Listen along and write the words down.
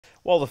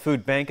Well, the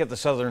Food Bank at the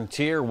Southern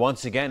Tier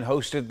once again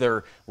hosted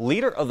their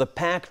Leader of the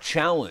Pack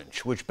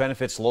Challenge, which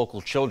benefits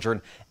local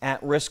children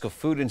at risk of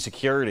food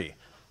insecurity.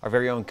 Our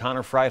very own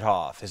Connor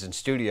Freidhoff is in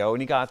studio,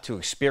 and he got to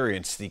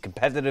experience the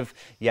competitive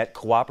yet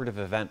cooperative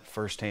event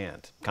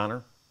firsthand.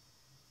 Connor?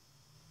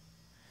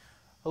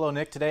 Hello,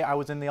 Nick. Today I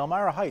was in the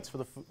Elmira Heights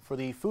for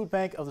the Food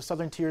Bank of the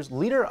Southern Tier's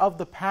Leader of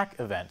the Pack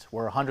event,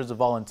 where hundreds of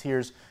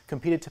volunteers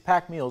competed to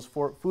pack meals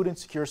for food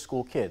insecure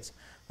school kids.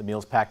 The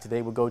meals packed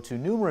today will go to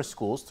numerous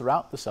schools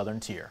throughout the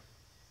Southern Tier.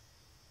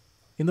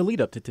 In the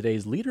lead up to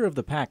today's Leader of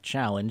the Pack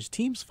Challenge,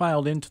 teams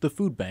filed into the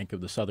Food Bank of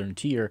the Southern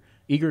Tier,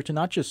 eager to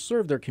not just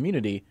serve their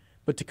community,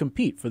 but to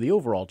compete for the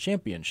overall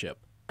championship.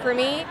 For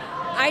me,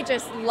 I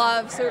just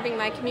love serving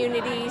my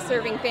community,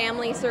 serving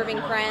family, serving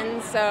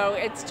friends, so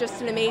it's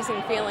just an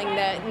amazing feeling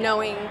that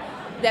knowing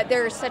that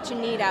there's such a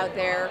need out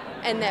there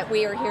and that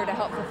we are here to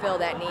help fulfill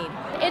that need.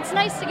 It's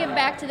nice to give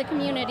back to the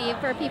community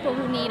for people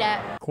who need it.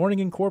 Corning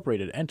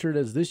Incorporated entered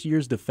as this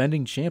year's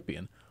defending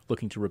champion,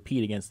 looking to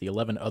repeat against the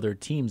 11 other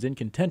teams in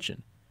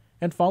contention.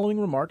 And following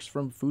remarks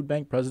from Food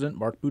Bank President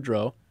Mark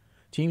Boudreau,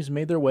 teams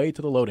made their way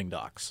to the loading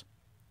docks.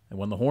 And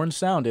when the horn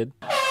sounded,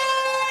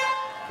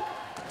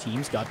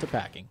 teams got to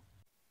packing.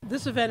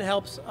 This event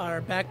helps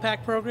our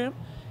backpack program,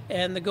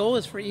 and the goal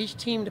is for each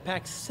team to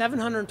pack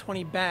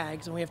 720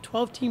 bags, and we have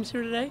 12 teams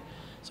here today,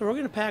 so we're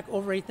going to pack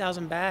over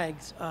 8,000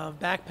 bags of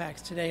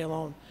backpacks today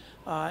alone.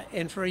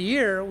 And for a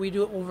year, we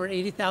do over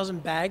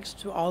 80,000 bags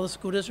to all the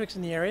school districts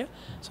in the area,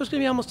 so it's going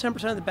to be almost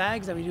 10% of the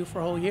bags that we do for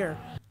a whole year.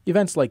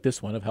 Events like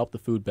this one have helped the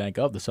Food Bank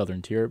of the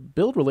Southern Tier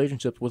build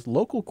relationships with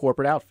local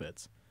corporate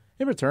outfits.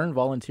 In return,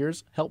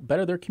 volunteers help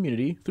better their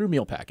community through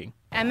meal packing.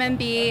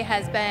 MMB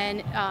has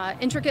been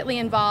intricately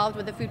involved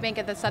with the Food Bank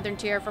of the Southern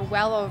Tier for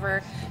well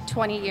over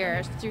 20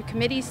 years through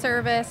committee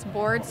service,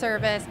 board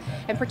service,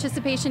 and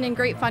participation in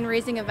great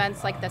fundraising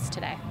events like this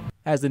today.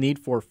 As the need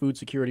for food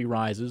security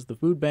rises, the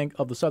Food Bank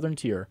of the Southern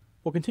Tier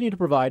will continue to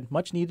provide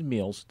much-needed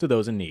meals to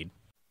those in need.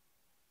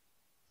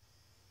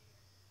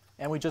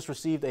 And we just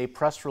received a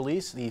press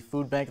release. The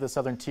Food Bank of the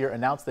Southern Tier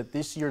announced that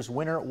this year's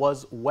winner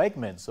was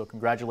Wegmans, so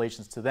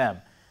congratulations to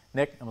them.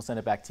 Nick, and we'll send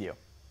it back to you.